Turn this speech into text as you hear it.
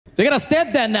They got a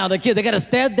stepdad now, the kid. They got a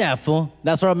stepdad, fool.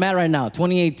 That's where I'm at right now,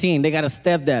 2018. They got a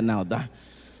stepdad now, dog.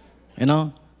 You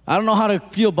know? I don't know how to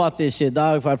feel about this shit,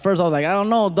 dog. At first, I was like, I don't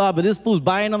know, dog, but this fool's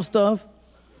buying them stuff.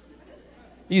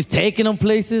 He's taking them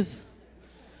places.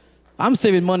 I'm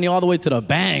saving money all the way to the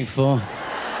bank, fool.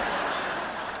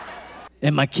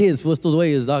 And my kids, what's those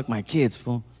ways, dog? My kids,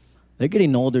 fool. They're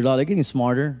getting older, dog. They're getting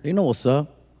smarter. They know what's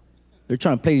up. They're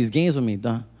trying to play these games with me,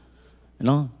 dog. You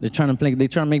know? They're trying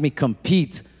to make me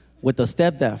compete with the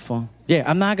stepdad, fool. Yeah,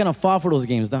 I'm not gonna fall for those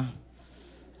games, dog.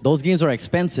 Those games are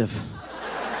expensive.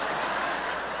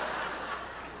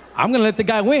 I'm gonna let the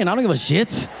guy win. I don't give a shit.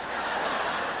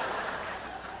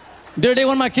 The other day,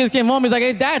 one of my kids came home. He's like,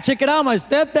 hey, Dad, check it out, my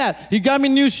stepdad. He got me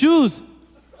new shoes.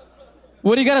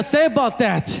 What do you gotta say about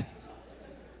that?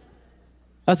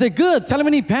 I said, good. Tell him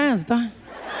I need pants, dog.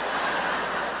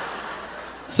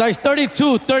 Size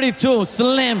 32,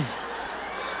 slim.